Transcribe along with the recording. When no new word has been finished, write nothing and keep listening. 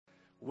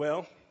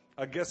Well,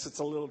 I guess it's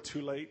a little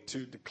too late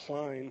to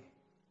decline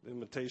the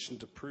invitation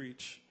to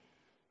preach,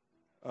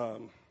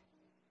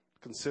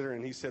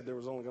 considering he said there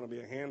was only going to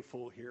be a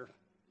handful here.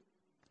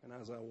 And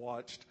as I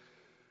watched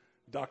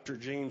Dr.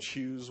 James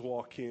Hughes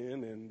walk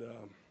in and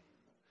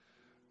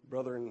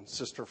brother and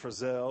sister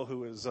Frizzell,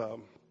 who has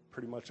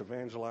pretty much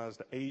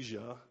evangelized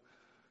Asia,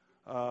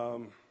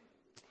 and,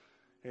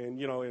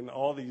 you know, and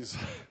all these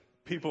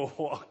people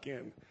walk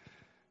in,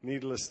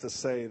 needless to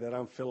say that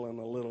I'm feeling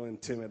a little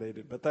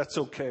intimidated, but that's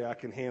okay. I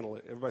can handle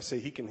it. Everybody say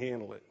he can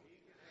handle it.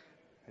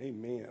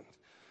 Amen.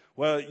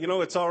 Well, you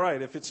know, it's all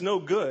right. If it's no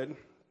good,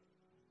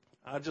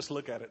 I just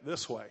look at it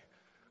this way.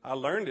 I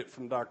learned it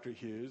from Dr.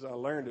 Hughes. I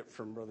learned it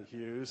from Brother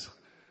Hughes.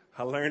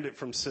 I learned it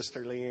from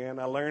Sister Leanne.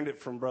 I learned it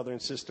from Brother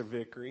and Sister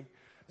Vickery.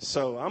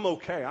 So I'm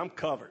okay. I'm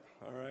covered.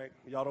 All right.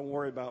 Y'all don't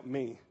worry about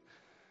me.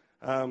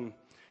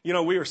 You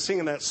know, we were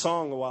singing that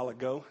song a while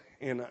ago,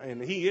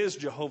 and he is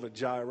Jehovah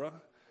Jireh.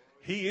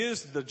 He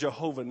is the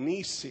Jehovah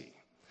Nissi.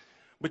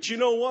 But you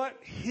know what?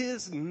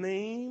 His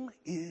name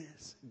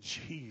is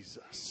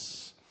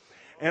Jesus.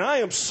 And I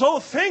am so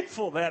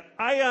thankful that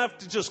I have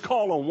to just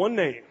call on one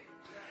name,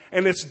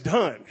 and it's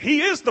done.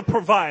 He is the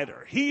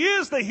provider. He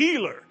is the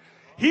healer.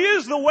 He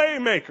is the way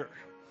maker.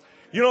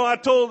 You know, I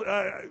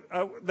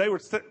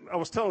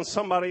was telling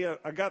somebody,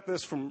 I got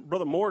this from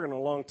Brother Morgan a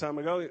long time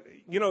ago.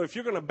 You know, if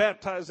you're going to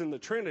baptize in the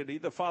Trinity,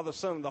 the Father,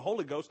 Son, and the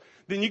Holy Ghost,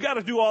 then you got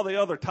to do all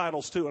the other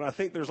titles too. And I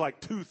think there's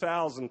like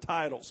 2,000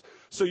 titles.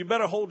 So you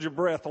better hold your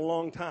breath a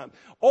long time.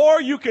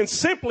 Or you can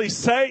simply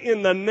say,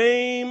 in the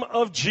name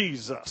of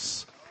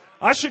Jesus.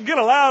 I should get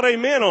a loud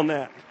amen on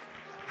that.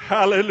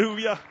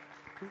 Hallelujah.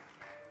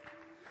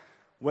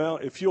 Well,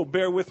 if you'll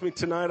bear with me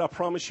tonight, I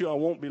promise you I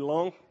won't be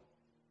long.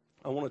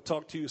 I want to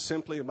talk to you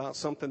simply about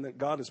something that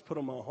God has put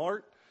on my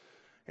heart.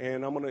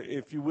 And I'm going to,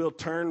 if you will,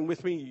 turn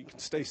with me. You can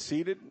stay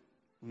seated.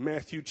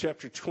 Matthew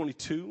chapter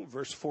 22,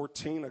 verse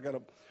 14. I got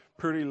a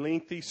pretty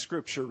lengthy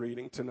scripture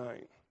reading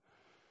tonight.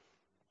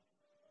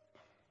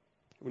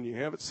 When you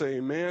have it, say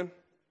amen.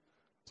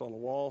 It's on the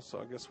wall, so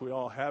I guess we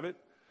all have it.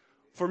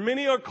 For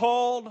many are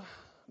called,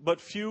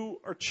 but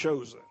few are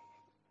chosen.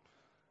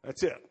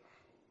 That's it.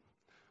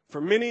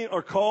 For many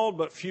are called,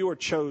 but few are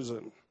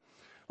chosen.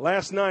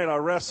 Last night I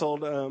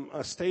wrestled.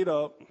 I stayed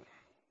up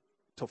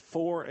till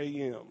 4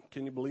 a.m.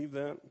 Can you believe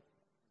that?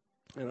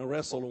 And I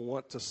wrestled on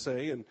what to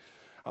say. And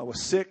I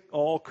was sick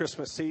all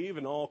Christmas Eve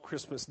and all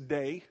Christmas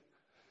Day.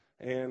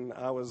 And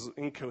I was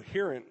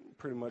incoherent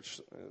pretty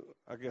much.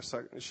 I guess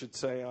I should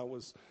say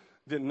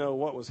didn't know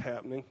what was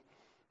happening.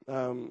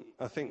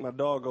 I think my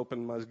dog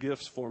opened my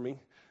gifts for me.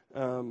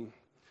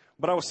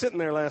 But I was sitting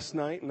there last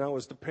night and I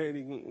was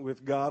debating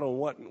with God on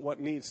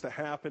what needs to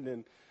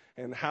happen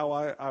and how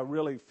I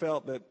really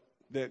felt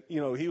that you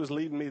know, he was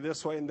leading me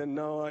this way, and then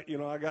no, you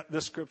know, I got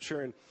this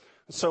scripture, and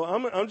so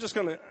I'm just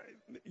gonna.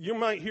 You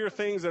might hear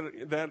things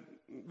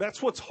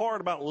that's what's hard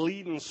about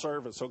leading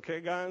service,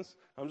 okay, guys?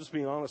 I'm just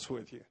being honest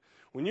with you.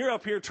 When you're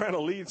up here trying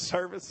to lead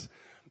service,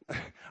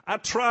 I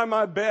try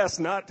my best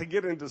not to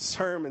get into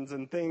sermons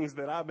and things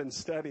that I've been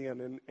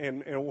studying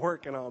and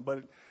working on,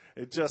 but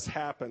it just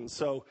happens.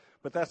 So,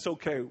 but that's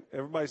okay.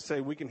 Everybody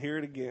say we can hear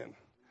it again.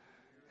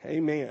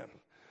 Amen.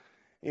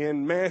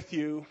 In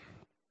Matthew,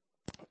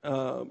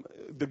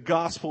 the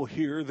gospel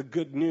here, the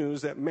good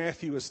news that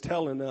Matthew is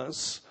telling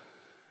us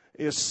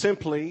is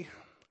simply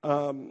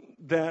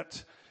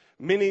that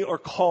many are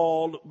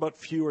called, but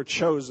few are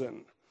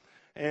chosen.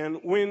 And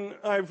when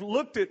I've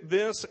looked at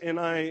this, and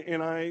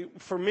I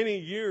for many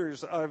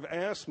years I've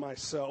asked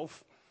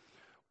myself,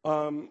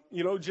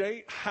 you know,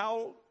 Jay,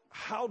 how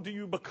do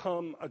you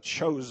become a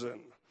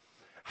chosen?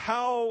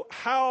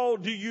 How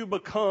do you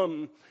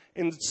become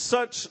in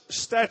such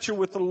stature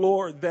with the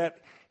Lord that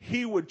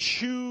he would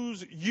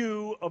choose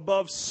you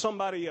above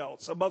somebody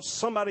else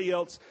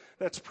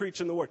that's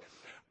preaching the word?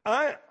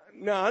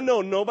 Now, I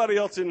know nobody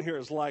else in here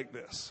is like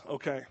this,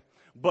 okay?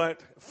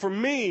 But for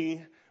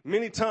me,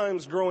 many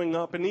times growing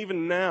up, and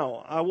even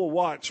now, I will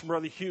watch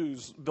Brother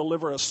Hughes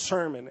deliver a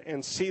sermon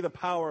and see the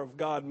power of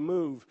God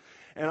move.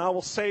 And I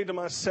will say to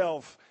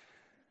myself,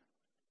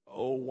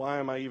 oh, why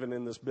am I even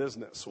in this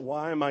business?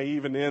 Why am I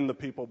even in the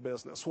people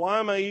business? Why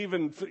am I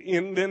even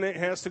in? Then it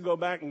has to go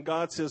back, and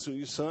God says,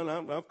 well, son,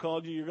 I've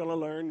called you. You're going to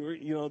learn,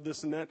 you know,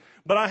 this and that.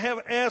 But I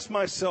have asked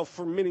myself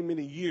for many,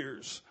 many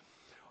years,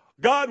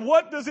 God,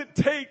 what does it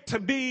take to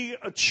be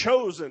a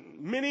chosen?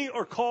 Many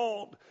are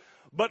called,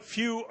 but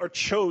few are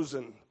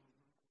chosen.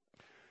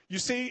 You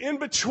see, in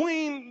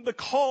between the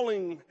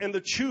calling and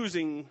the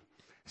choosing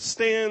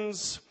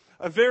stands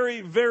a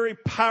very, very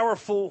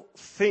powerful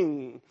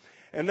thing.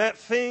 And that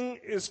thing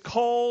is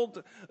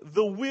called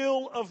the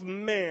will of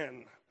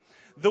man.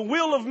 The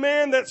will of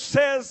man that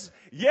says,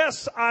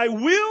 yes, I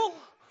will,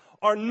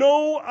 or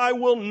no, I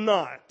will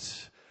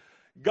not.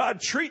 God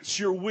treats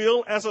your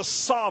will as a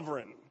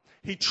sovereign.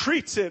 He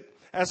treats it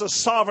as a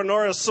sovereign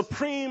or a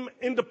supreme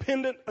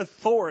independent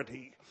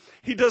authority.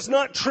 He does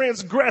not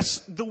transgress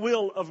the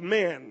will of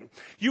man.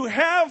 You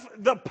have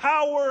the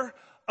power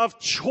of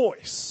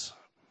choice.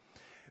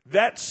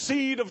 That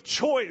seed of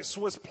choice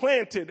was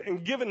planted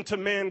and given to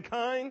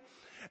mankind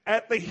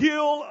at the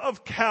hill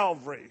of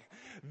Calvary.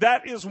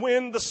 That is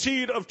when the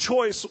seed of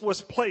choice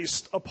was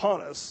placed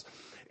upon us.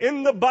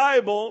 In the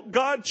Bible,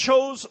 God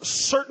chose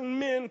certain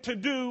men to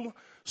do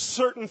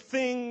certain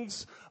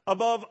things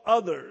above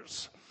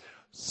others.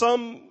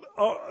 Some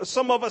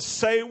of us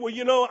say,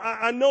 well,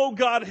 I know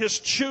God has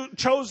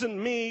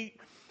chosen me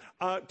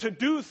to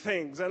do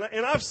things. And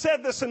I've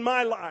said this in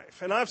my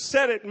life, and I've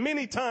said it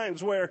many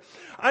times, where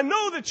I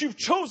know that you've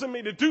chosen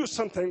me to do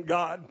something,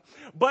 God.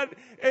 But,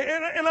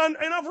 and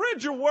I've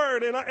read your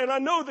word, and I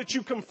know that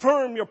you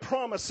confirm your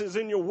promises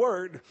in your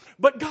word.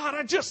 But God,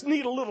 I just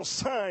need a little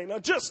sign. I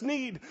just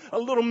need a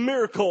little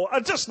miracle. I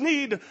just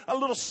need a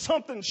little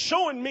something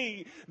showing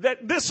me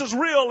that this is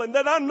real and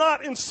that I'm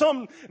not in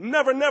some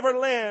never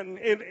land.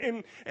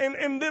 And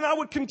then I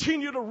would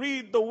continue to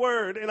read the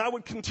word, and I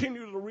would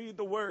continue to read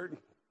the word.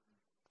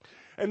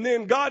 And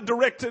then God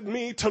directed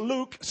me to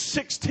Luke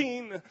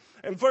 16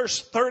 and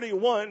verse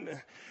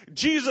 31.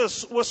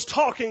 Jesus was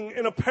talking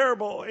in a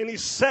parable, and he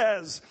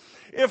says,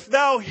 if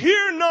thou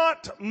hear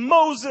not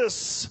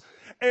Moses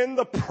and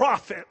the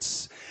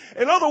prophets.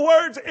 In other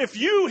words, if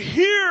you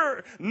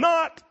hear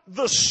not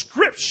the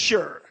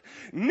scripture,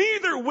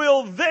 neither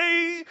will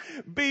they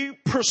be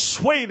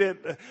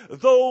persuaded,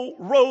 though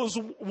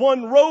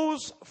one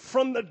rose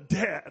from the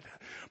dead.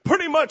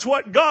 Pretty much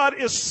what God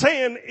is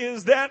saying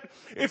is that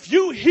if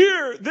you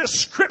hear this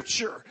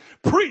scripture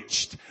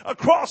preached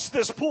across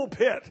this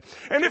pulpit,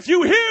 and if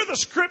you hear the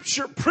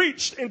scripture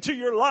preached into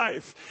your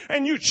life,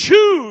 and you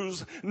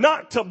choose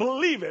not to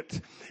believe it,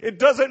 it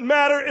doesn't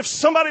matter if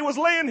somebody was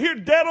laying here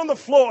dead on the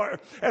floor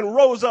and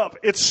rose up.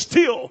 It's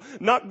still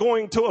not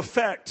going to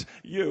affect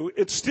you.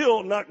 It's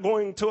still not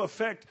going to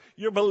affect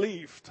your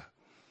belief.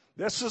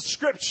 This is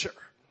scripture.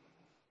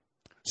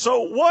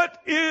 So what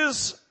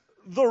is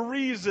the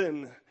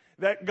reason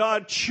that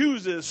God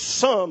chooses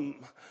some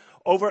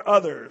over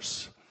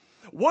others?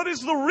 What is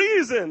the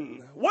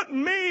reason? What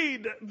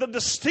made the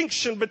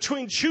distinction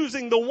between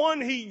choosing the one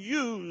he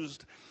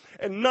used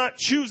and not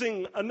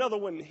choosing another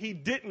one he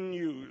didn't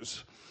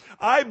use?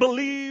 I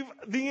believe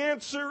the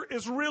answer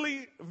is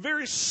really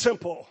very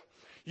simple.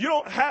 You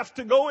don't have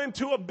to go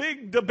into a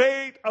big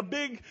debate, a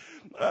big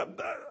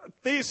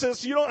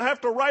thesis. You don't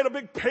have to write a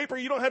big paper.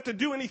 You don't have to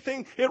do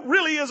anything. It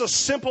really is a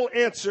simple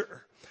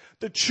answer.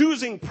 The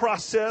choosing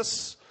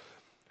process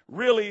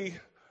really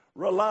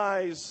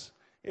relies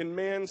in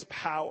man's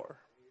power.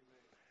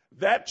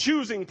 That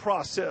choosing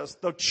process,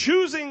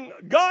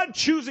 God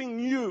choosing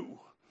you,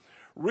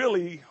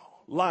 really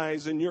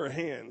lies in your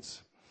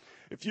hands.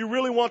 If you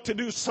really want to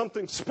do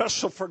something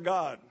special for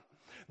God,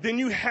 then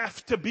you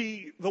have to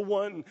be the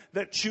one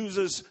that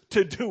chooses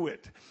to do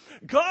it.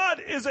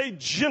 God is a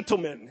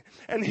gentleman,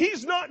 and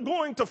he's not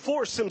going to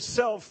force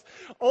himself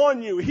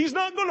on you. He's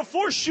not going to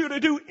force you to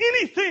do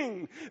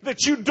anything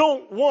that you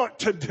don't want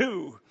to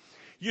do.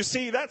 You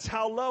see, that's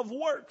how love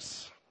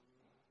works.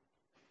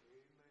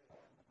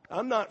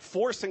 I'm not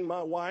forcing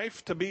my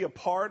wife to be a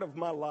part of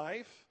my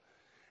life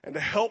and to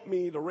help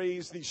me to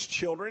raise these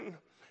children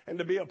and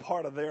to be a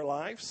part of their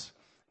lives.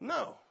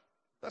 No,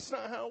 that's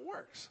not how it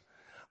works.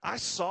 I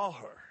saw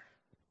her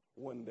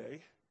one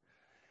day,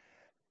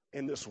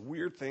 and this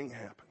weird thing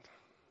happened.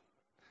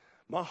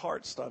 My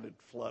heart started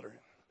fluttering.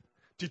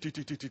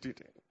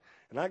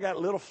 And I got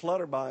little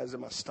flutterbys in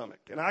my stomach.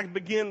 And I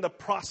began the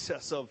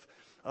process of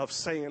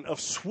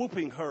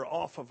swooping her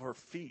off of her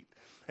feet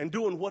and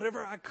doing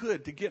whatever I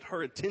could to get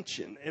her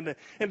attention and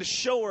to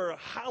show her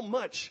how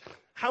much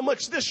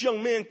this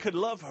young man could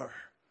love her.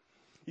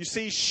 You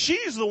see,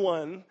 she's the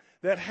one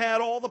that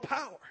had all the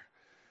power.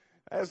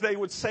 As they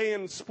would say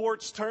in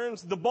sports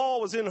terms, the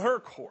ball was in her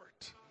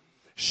court.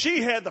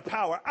 She had the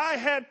power. I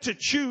had to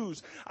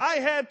choose. I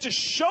had to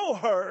show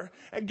her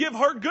and give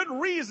her good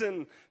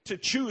reason to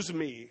choose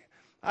me.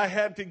 I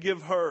had to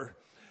give her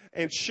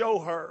and show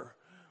her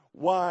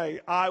why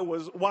I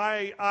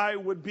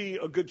would be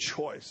a good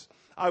choice.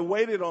 I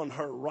waited on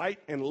her right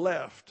and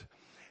left,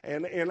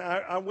 and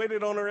I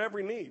waited on her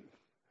every need.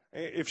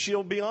 If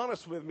she'll be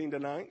honest with me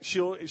tonight,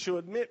 she'll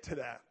admit to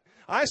that.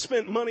 I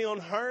spent money on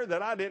her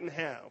that I didn't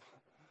have.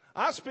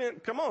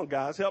 Come on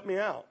guys, help me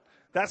out.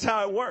 That's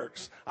how it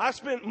works. I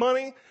spent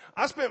money.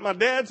 I spent my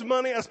dad's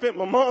money. I spent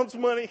my mom's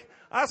money.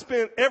 I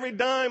spent every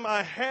dime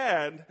I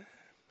had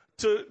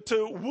to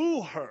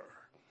woo her.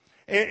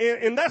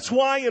 And that's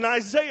why in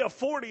Isaiah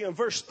 40 and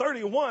verse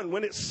 31,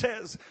 when it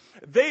says,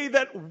 they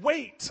that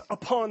wait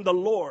upon the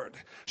Lord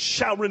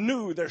shall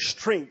renew their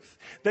strength.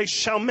 They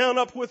shall mount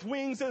up with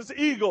wings as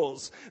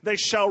eagles. They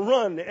shall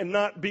run and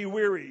not be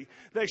weary.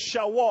 They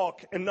shall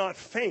walk and not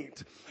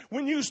faint.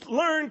 When you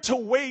learn to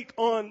wait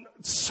on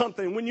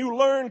something, when you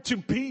learn to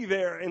be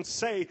there and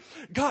say,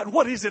 God,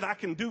 what is it I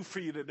can do for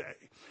you today?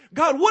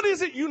 God, what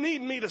is it you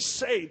need me to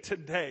say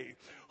today?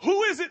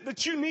 Who is it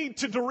that you need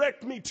to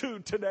direct me to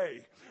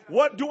today?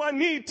 What do I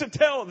need to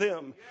tell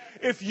them?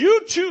 If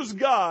you choose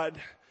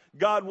God,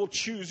 God will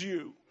choose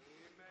you.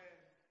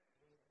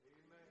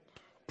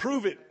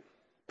 Prove it.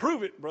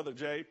 Prove it, Brother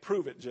Jay.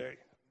 Prove it, Jay.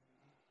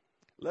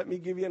 Let me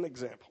give you an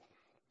example.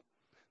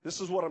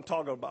 This is what I'm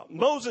talking about.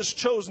 Moses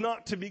chose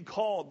not to be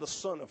called the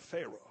son of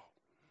Pharaoh,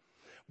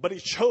 but he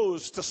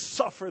chose to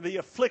suffer the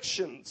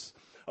afflictions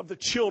of the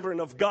children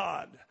of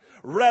God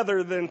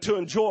rather than to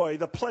enjoy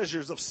the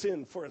pleasures of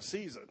sin for a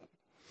season.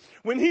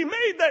 When he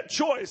made that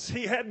choice,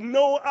 he had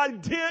no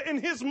idea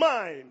in his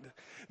mind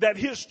that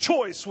his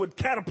choice would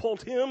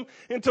catapult him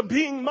into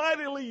being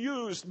mightily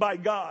used by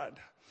God.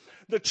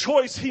 The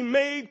choice he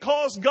made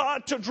caused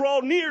God to draw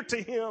near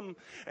to him,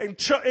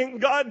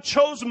 and God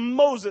chose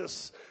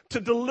Moses to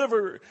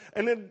deliver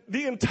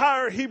the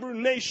entire Hebrew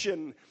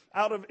nation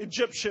out of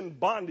Egyptian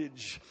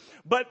bondage.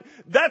 But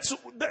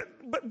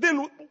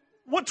then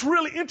what's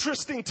really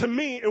interesting to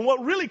me and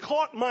what really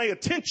caught my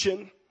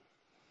attention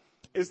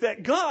is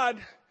that God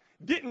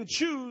didn't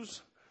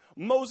choose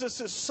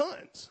Moses'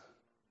 sons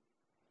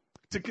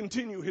to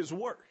continue his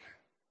work.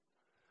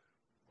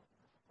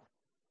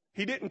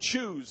 He didn't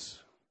choose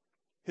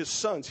his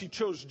sons. He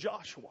chose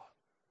Joshua.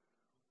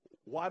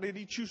 Why did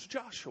he choose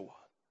Joshua?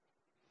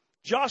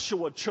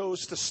 Joshua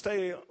chose to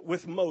stay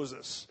with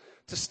Moses,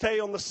 to stay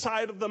on the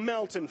side of the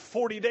mountain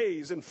 40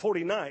 days and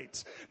 40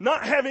 nights,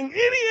 not having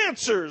any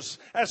answers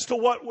as to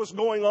what was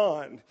going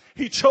on.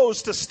 He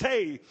chose to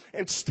stay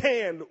and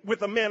stand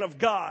with the man of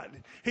God.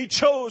 He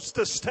chose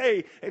to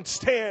stay and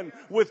stand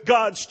with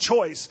God's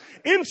choice.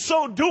 In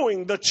so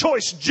doing, the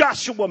choice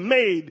Joshua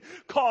made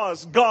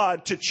caused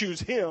God to choose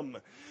him.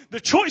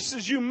 The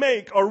choices you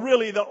make are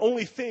really the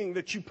only thing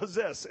that you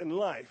possess in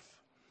life.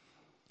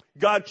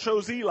 God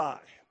chose Eli,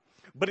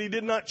 but he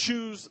did not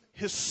choose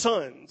his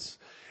sons.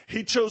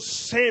 He chose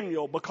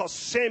Samuel because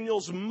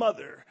Samuel's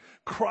mother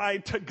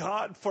cried to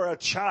God for a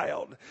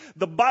child.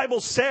 The Bible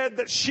said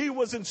that she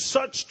was in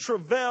such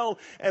travail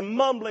and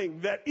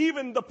mumbling that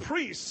even the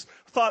priests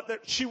thought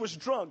that she was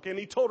drunk, and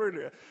he told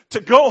her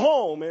to go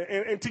home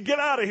and to get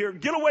out of here,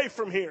 get away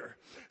from here.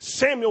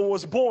 Samuel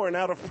was born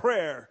out of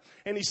prayer,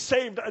 and he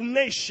saved a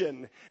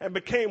nation and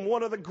became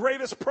one of the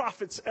greatest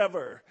prophets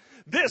ever.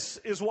 This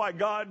is why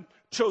God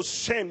chose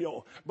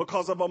Samuel,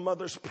 because of a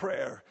mother's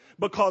prayer,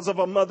 because of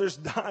a mother's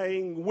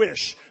dying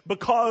wish,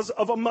 because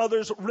of a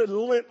mother's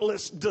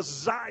relentless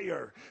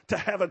desire to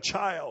have a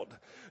child.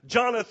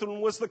 Jonathan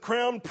was the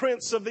crown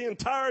prince of the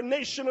entire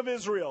nation of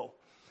Israel.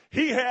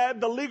 He had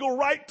the legal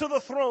right to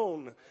the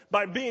throne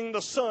by being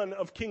the son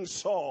of King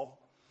Saul.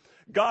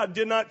 God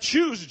did not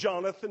choose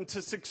Jonathan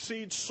to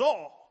succeed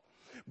Saul,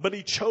 but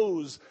he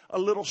chose a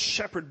little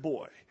shepherd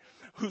boy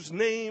whose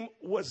name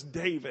was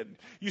David.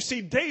 You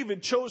see,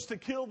 David chose to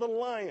kill the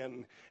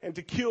lion and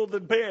to kill the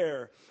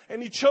bear,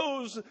 and he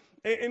chose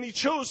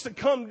to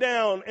come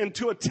down and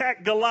to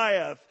attack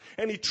Goliath,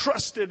 and he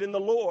trusted in the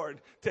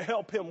Lord to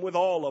help him with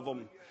all of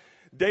them.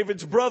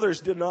 David's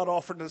brothers did not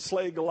offer to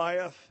slay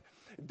Goliath.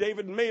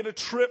 David made a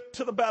trip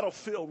to the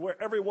battlefield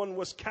where everyone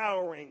was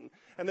cowering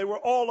and they were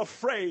all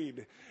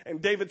afraid. And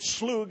David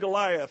slew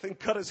Goliath and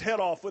cut his head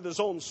off with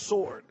his own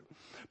sword.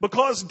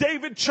 Because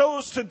David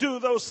chose to do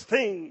those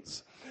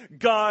things,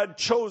 God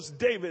chose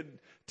David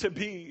to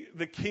be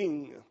the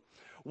king.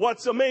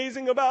 What's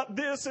amazing about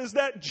this is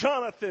that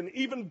Jonathan,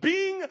 even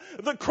being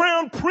the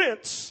crown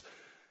prince,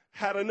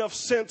 had enough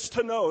sense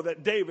to know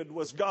that David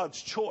was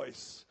God's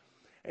choice.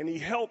 And he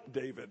helped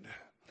David.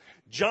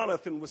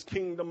 Jonathan was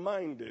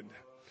kingdom-minded.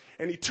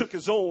 And he took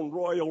his own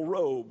royal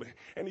robe,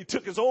 and he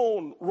took his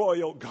own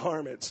royal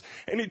garments,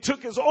 and he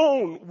took his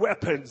own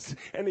weapons,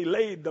 and he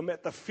laid them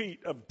at the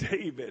feet of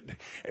David.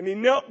 And he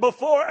knelt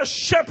before a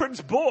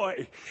shepherd's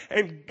boy,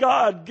 and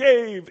God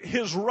gave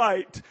his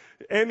right,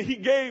 and he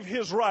gave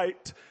his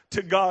right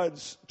to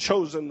God's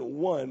chosen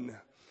one.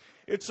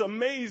 It's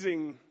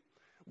amazing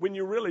when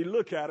you really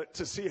look at it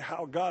to see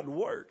how God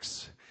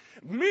works.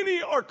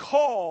 Many are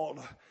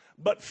called,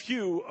 but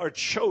few are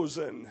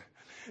chosen.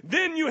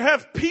 Then you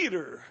have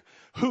Peter,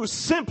 who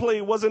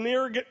simply was an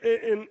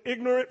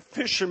ignorant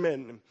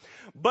fisherman.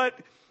 But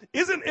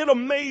isn't it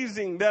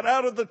amazing that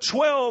out of the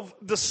 12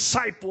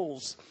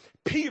 disciples,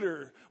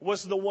 Peter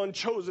was the one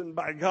chosen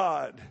by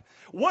God?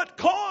 What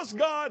caused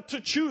God to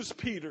choose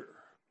Peter?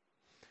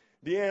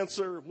 The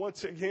answer,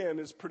 once again,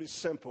 is pretty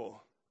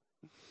simple.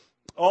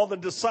 All the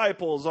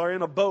disciples are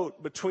in a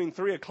boat between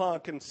 3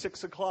 o'clock and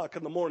 6 o'clock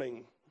in the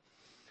morning.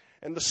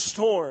 And the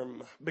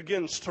storm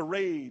begins to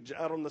rage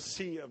out on the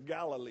Sea of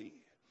Galilee.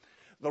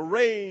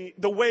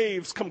 The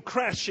waves come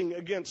crashing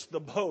against the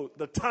boat.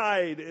 The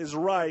tide is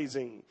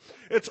rising.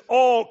 It's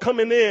all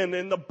coming in,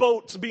 and the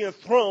boat's being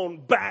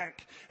thrown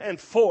back and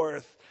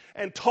forth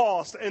and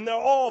tossed. And they're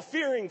all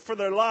fearing for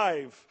their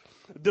life.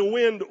 The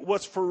wind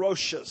was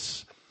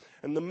ferocious.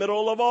 In the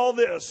middle of all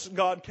this,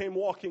 God came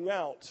walking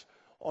out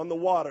on the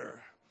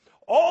water.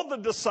 All of the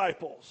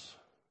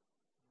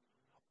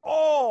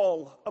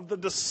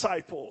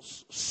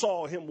disciples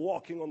saw him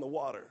walking on the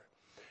water.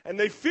 And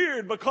they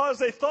feared because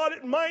they thought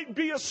it might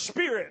be a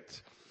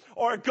spirit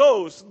or a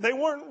ghost. They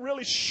weren't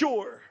really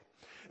sure.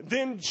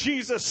 Then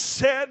Jesus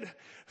said,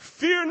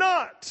 "Fear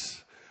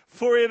not,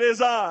 for it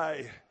is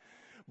I."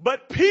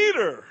 But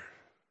Peter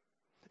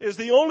is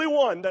the only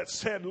one that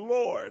said,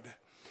 "Lord,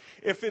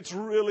 if it's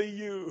really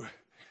you,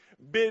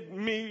 bid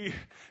me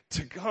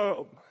to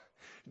come.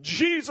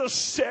 Jesus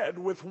said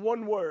with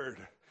one word,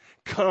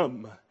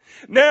 come.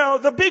 Now,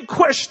 the big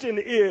question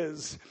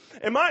is,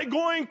 am I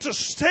going to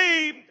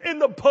stay in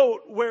the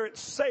boat where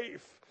it's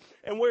safe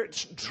and where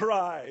it's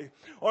dry?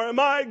 Or am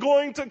I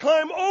going to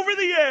climb over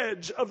the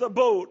edge of the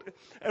boat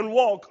and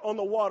walk on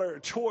the water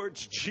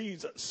towards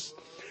Jesus?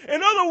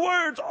 In other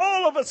words,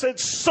 all of us at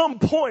some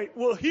point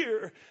will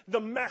hear the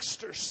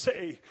Master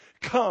say,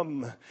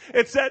 come.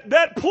 It's at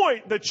that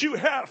point that you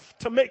have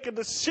to make a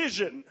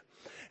decision.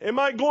 Am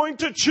I going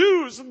to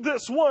choose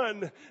this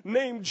one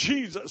named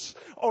Jesus?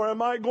 Or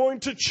am I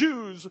going to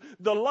choose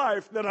the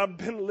life that I've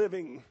been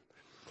living?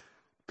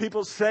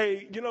 People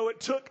say, it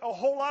took a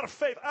whole lot of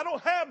faith. I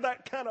don't have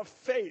that kind of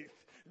faith,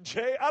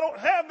 Jay. I don't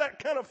have that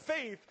kind of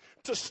faith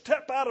to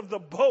step out of the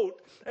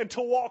boat and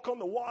to walk on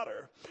the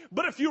water.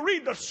 But if you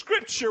read the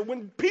scripture,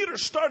 when Peter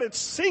started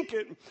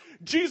sinking,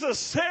 Jesus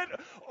said,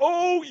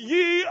 "O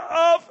ye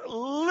of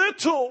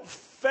little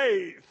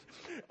faith."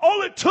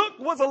 All it took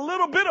was a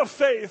little bit of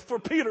faith for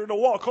Peter to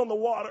walk on the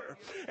water.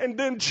 And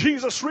then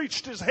Jesus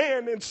reached his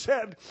hand and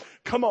said,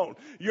 come on,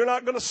 you're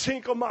not going to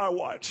sink on my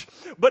watch.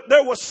 But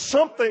there was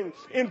something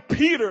in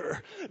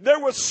Peter. There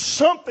was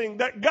something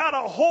that got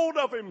a hold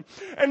of him.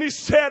 And he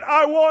said,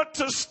 I want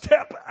to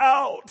step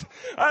out.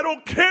 I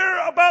don't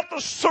care about the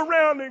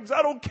surroundings.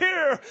 I don't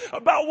care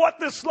about what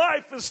this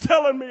life is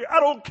telling me. I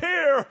don't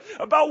care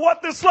about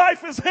what this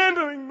life is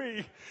handing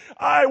me.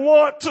 I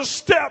want to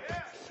step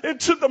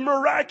into the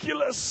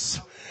miraculous.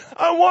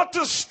 I want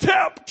to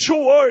step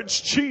towards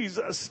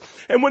Jesus.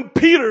 And when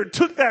Peter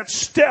took that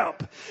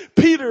step,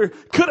 Peter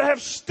could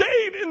have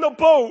stayed in the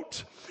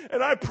boat.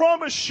 And I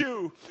promise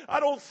you, I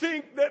don't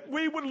think that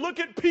we would look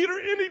at Peter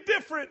any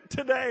different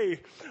today.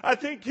 I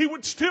think he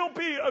would still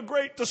be a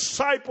great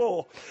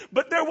disciple.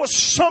 But there was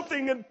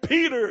something in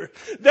Peter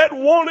that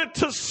wanted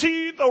to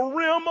see the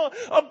realm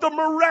of the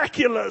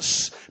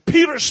miraculous.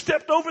 Peter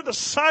stepped over the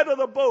side of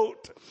the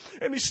boat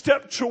and he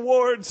stepped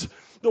towards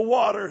the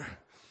water.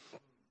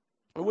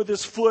 And with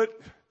his foot,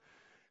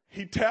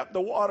 he tapped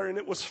the water and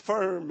it was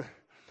firm.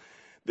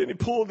 Then he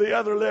pulled the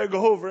other leg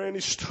over and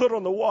he stood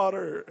on the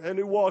water and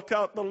he walked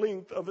out the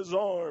length of his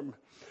arm.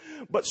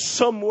 But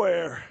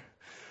somewhere,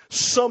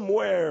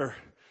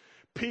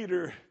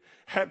 Peter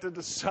had to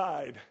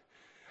decide,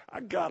 I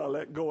gotta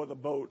let go of the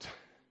boat.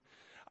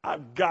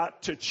 I've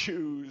got to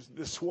choose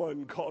this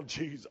one called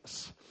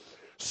Jesus.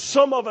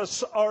 Some of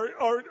us are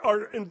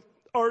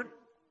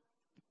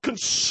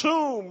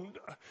consumed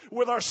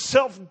with our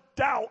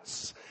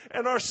self-doubts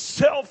and our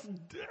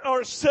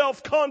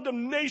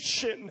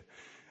self-condemnation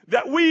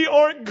that we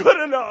aren't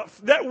good enough,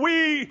 that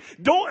we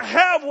don't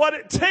have what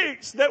it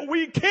takes, that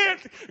we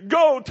can't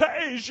go to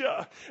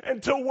Asia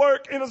and to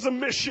work as a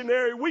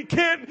missionary. We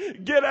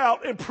can't get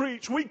out and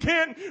preach. We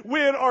can't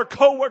win our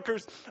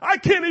coworkers. I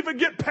can't even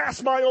get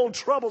past my own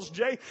troubles,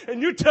 Jay.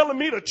 And you're telling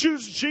me to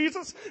choose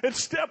Jesus and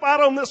step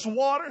out on this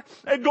water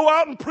and go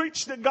out and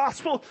preach the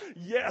gospel?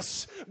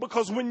 Yes,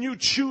 because when you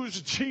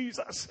choose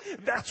Jesus,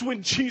 that's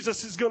when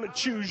Jesus is going to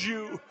choose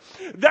you.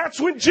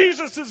 That's when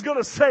Jesus is going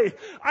to say,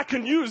 I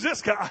can use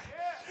this guy.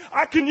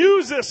 I can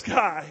use this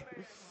guy.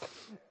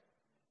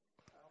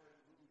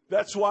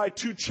 That's why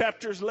 2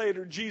 chapters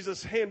later,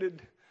 Jesus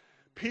handed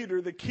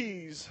Peter the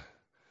keys,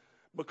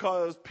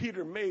 because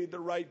Peter made the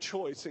right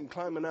choice in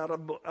climbing out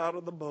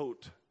of the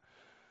boat.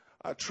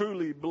 I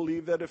truly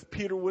believe that if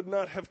Peter would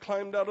not have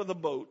climbed out of the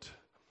boat,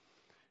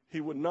 he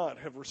would not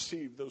have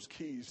received those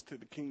keys to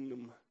the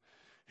kingdom.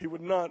 He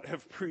would not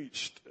have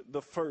preached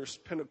the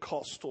first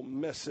Pentecostal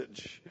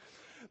message.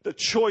 The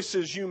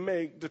choices you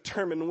make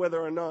determine whether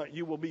or not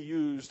you will be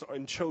used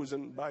and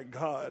chosen by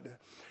God.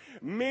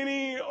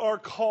 Many are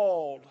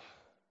called.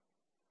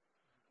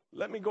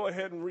 Let me go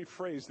ahead and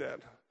rephrase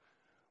that.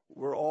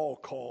 We're all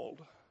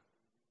called.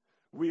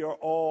 We are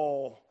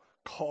all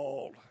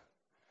called.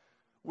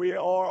 We are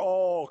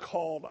all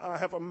called. I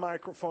have a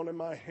microphone in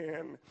my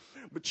hand.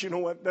 But you know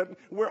what?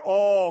 We're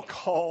all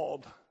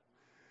called.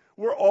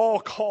 We're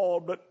all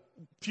called, but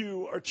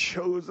few are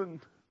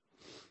chosen.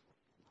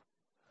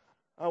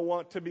 I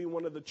want to be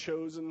one of the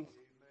chosen.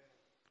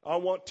 I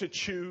want to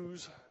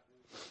choose.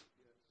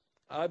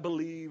 I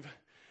believe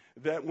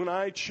that when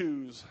I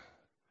choose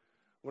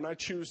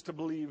to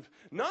believe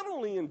not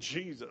only in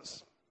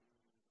Jesus,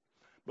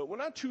 but when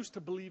I choose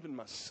to believe in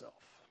myself,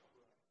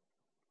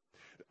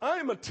 I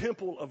am a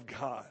temple of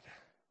God.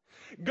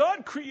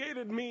 God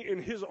created me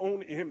in His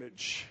own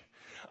image.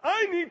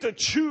 I need to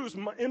choose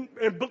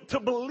to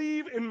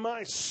believe in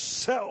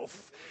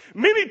myself.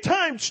 Many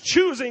times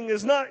choosing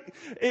is not,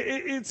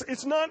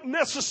 it's not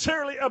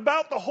necessarily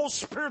about the whole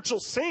spiritual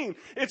scene.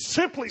 It's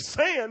simply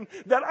saying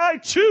that I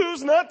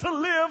choose not to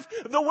live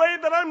the way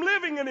that I'm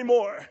living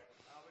anymore.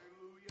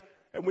 Hallelujah.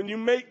 And when you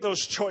make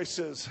those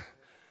choices,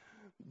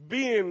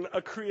 being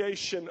a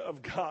creation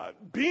of God,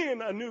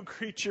 being a new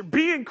creature,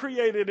 being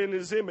created in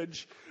His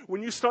image,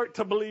 when you start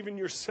to believe in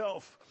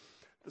yourself,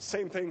 the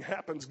same thing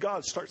happens.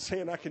 God starts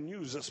saying, I can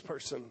use this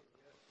person.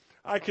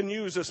 I can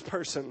use this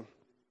person.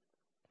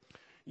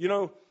 You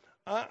know,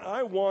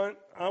 I want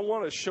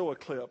to show a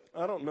clip.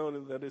 I don't know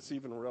that it's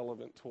even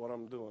relevant to what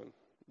I'm doing,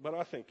 but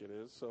I think it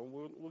is, so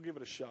we'll give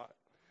it a shot.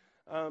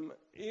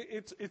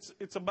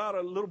 It's about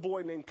a little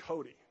boy named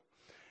Cody,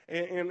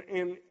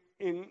 and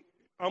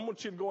I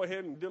want you to go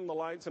ahead and dim the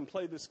lights and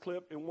play this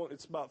clip.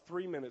 It's about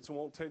 3 minutes. It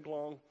won't take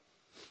long,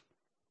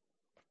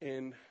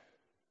 and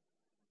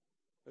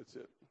that's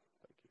it.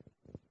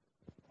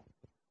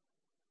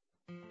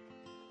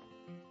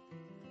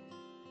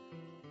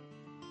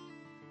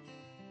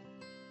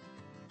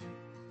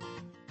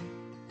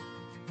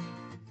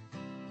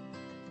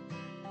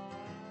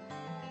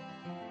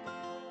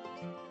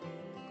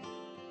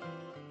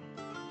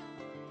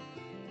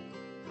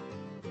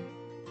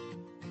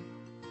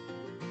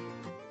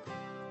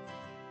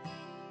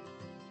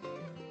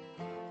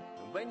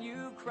 When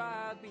you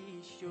cry,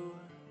 be sure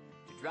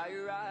to dry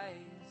your eyes,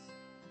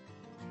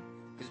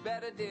 'cause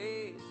better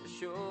days are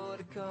sure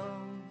to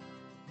come.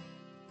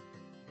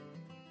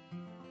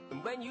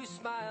 And when you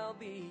smile,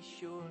 be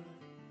sure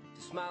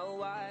to smile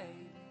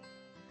wide,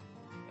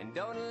 and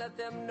don't let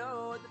them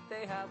know that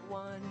they have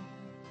won.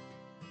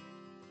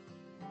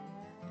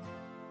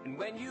 And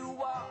when you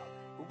walk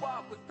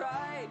with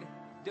pride,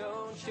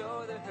 don't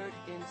show the hurt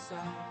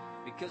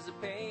inside, because the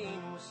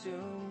pain will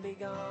soon be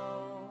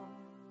gone.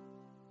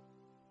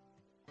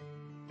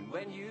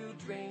 When you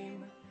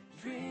dream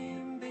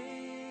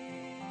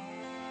big,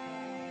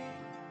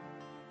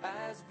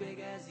 as big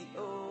as the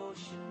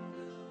ocean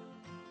blue.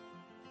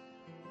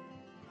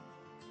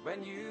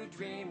 When you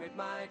dream it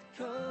might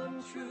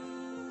come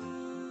true.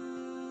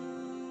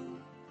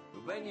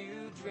 But when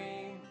you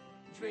dream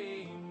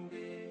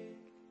big.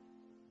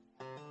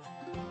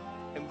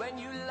 And when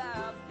you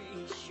laugh,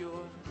 be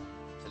sure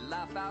to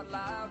laugh out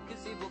loud,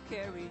 'cause it will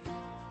carry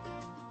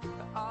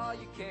all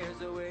your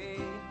cares away.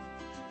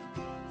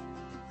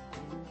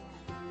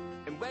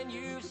 And when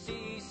you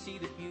see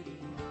the beauty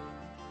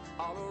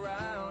all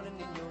around and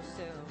in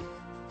yourself,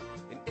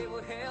 and it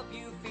will help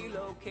you feel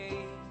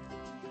okay.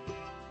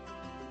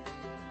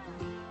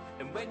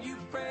 And when you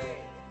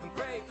pray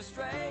for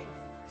strength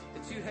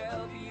to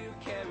help you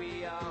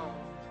carry on,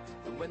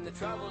 and when the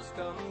troubles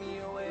come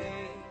your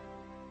way.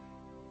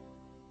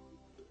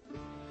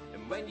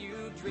 And when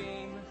you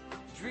dream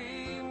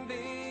big,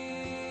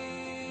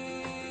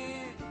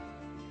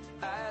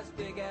 as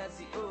big as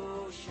the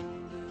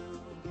ocean blue.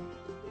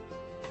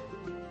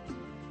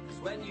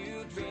 When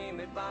you dream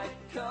it might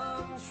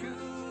come true.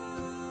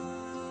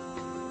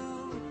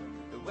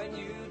 But when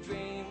you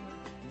dream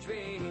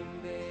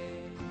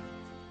big.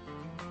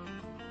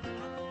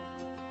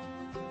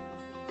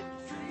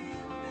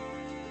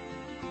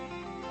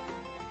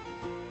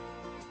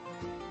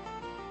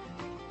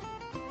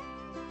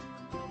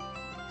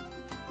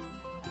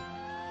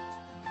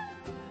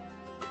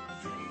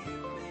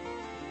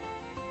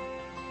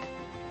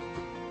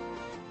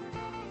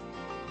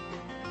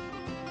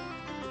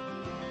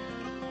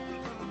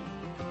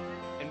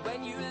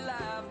 When you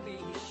laugh, be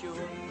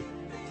sure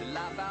to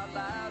laugh out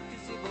loud,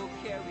 'cause it will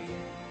carry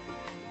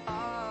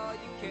all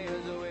your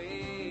cares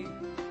away.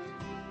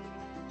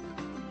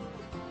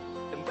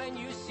 And when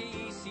you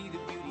see the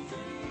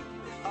beauty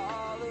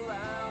all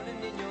around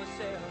and in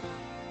yourself,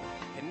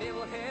 and it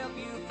will help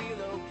you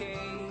feel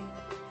okay.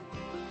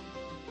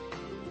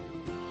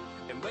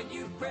 And when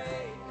you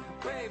pray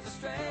for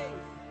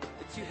strength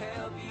to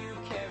help you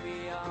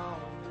carry on,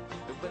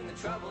 but when the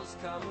troubles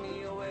come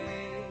your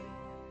way.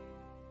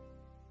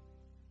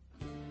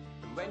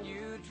 When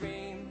you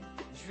dream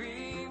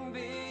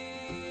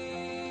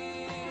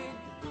big,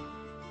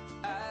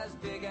 as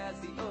big as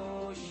the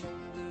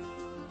ocean blue.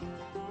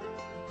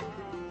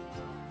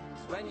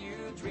 'Cause when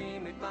you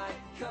dream it might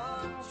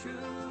come true.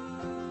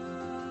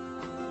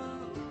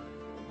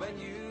 When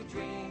you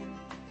dream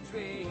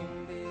big.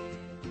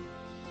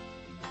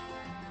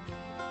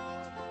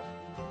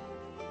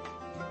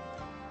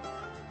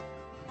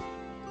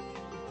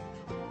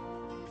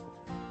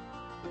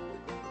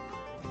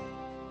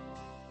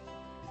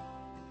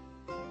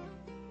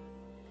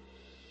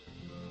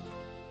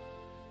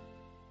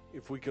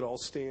 If we could all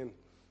stand.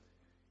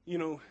 You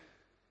know,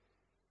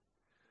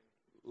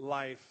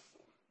 life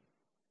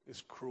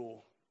is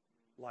cruel.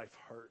 Life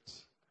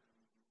hurts.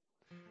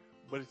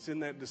 But it's in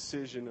that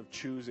decision of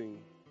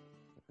choosing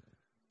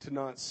to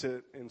not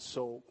sit and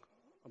sulk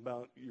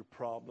about your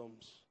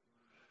problems,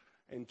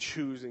 and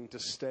choosing to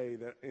say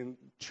that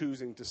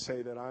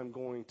I'm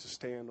going to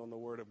stand on the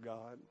Word of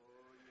God,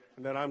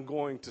 and that I'm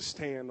going to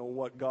stand on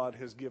what God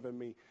has given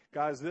me.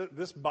 Guys,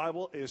 this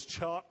Bible is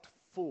chocked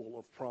full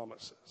of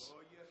promises.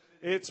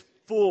 It's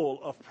full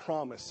of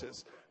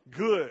promises,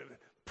 good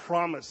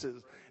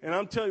promises. And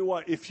I'm telling you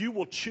what, if you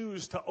will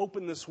choose to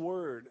open this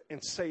Word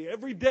and say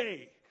every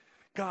day,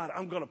 God,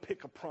 I'm going to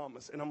pick a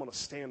promise and I'm going to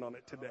stand on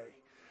it today.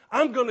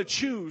 I'm going to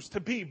choose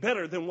to be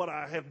better than what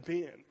I have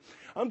been.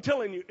 I'm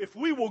telling you, if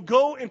we will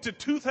go into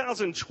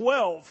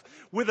 2012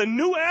 with a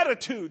new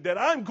attitude that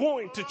I'm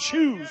going to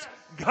choose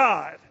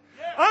God,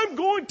 I'm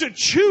going to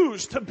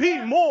choose to be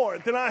more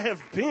than I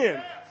have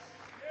been.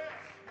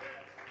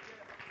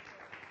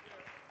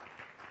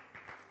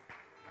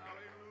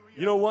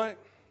 You know what?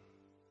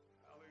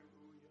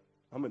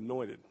 I'm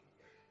anointed.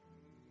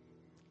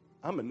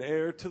 I'm an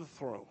heir to the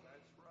throne.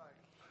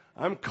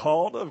 I'm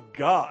called of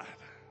God.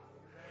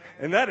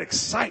 And that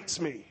excites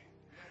me.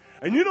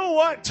 And you know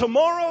what?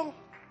 Tomorrow,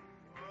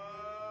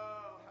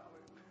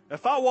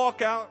 if I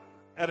walk out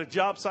at a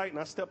job site and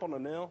I step on a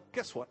nail,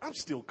 guess what? I'm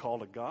still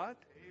called of God.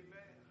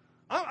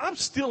 I'm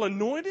still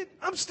anointed.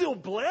 I'm still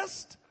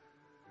blessed.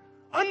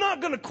 I'm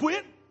not going to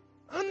quit.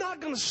 I'm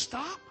not going to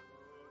stop.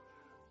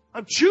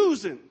 I'm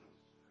choosing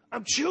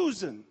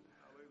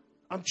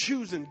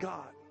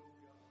God.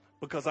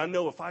 Because I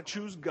know if I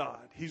choose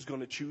God, He's going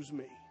to choose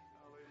me.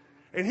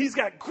 And He's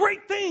got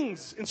great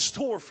things in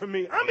store for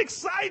me. I'm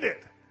excited.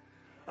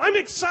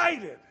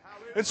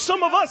 And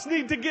some of us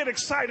need to get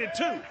excited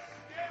too.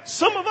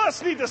 Some of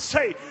us need to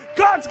say,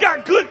 God's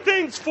got good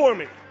things for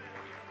me.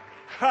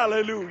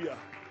 Hallelujah.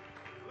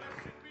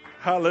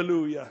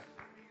 Hallelujah.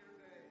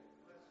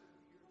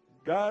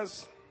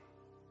 Guys,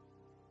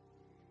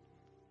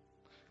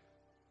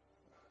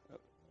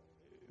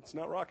 it's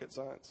not rocket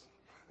science.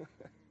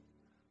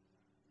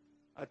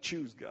 I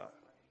choose God.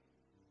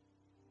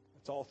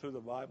 It's all through the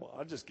Bible.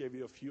 I just gave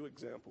you a few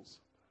examples.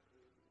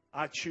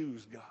 I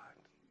choose God.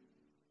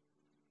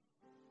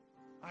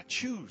 I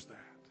choose that.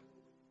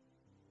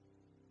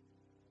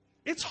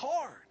 It's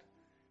hard.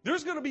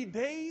 There's going to be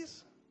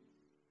days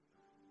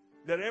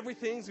that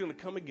everything's going to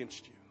come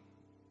against you.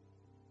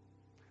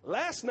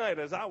 Last night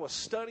as I was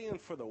studying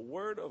for the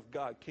Word of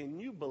God, can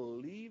you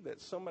believe that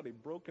somebody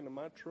broke into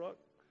my truck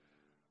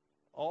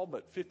all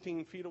but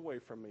 15 feet away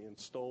from me and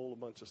stole a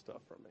bunch of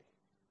stuff from me?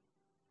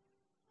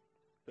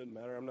 Doesn't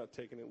matter. I'm not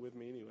taking it with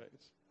me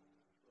anyways.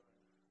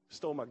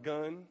 Stole my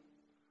gun.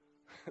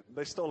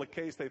 They stole a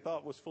case they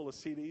thought was full of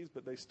CDs,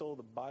 but they stole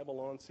the Bible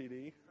on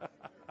CD.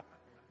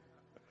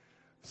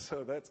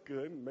 So that's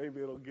good.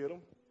 Maybe it'll get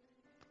them.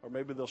 Or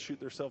maybe they'll shoot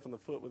themselves in the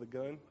foot with a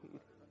gun.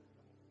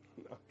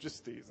 No, I'm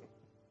just teasing.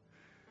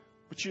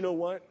 But you know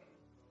what?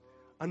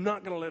 I'm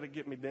not going to let it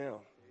get me down.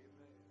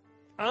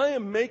 I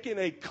am making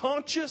a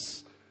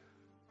conscious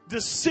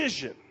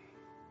decision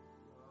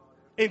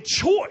and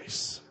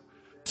choice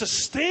to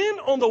stand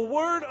on the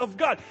Word of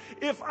God.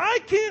 If I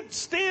can't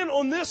stand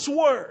on this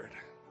Word,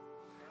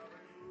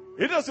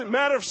 it doesn't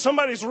matter if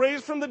somebody's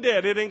raised from the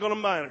dead. It ain't going to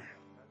matter.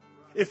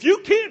 If you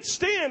can't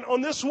stand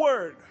on this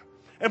Word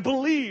and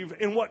believe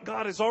in what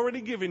God has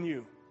already given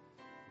you,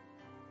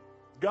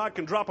 God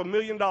can drop $1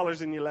 million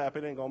in your lap.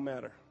 It ain't going to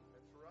matter.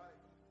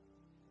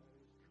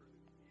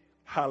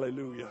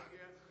 Hallelujah.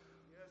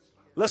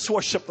 Let's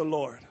worship the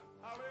Lord.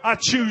 I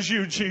choose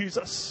you,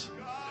 Jesus.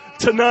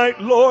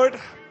 Tonight, Lord,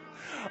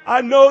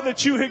 I know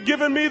that you have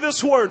given me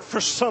this word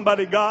for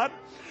somebody, God.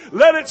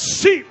 Let it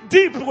seep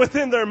deep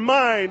within their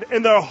mind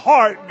and their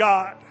heart,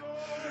 God.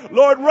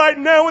 Lord, right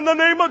now in the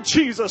name of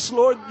Jesus,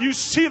 Lord, you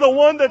see the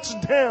one that's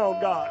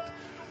down, God.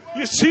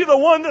 You see the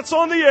one that's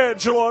on the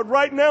edge, Lord,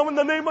 right now in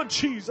the name of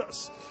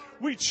Jesus.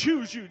 We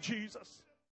choose you, Jesus.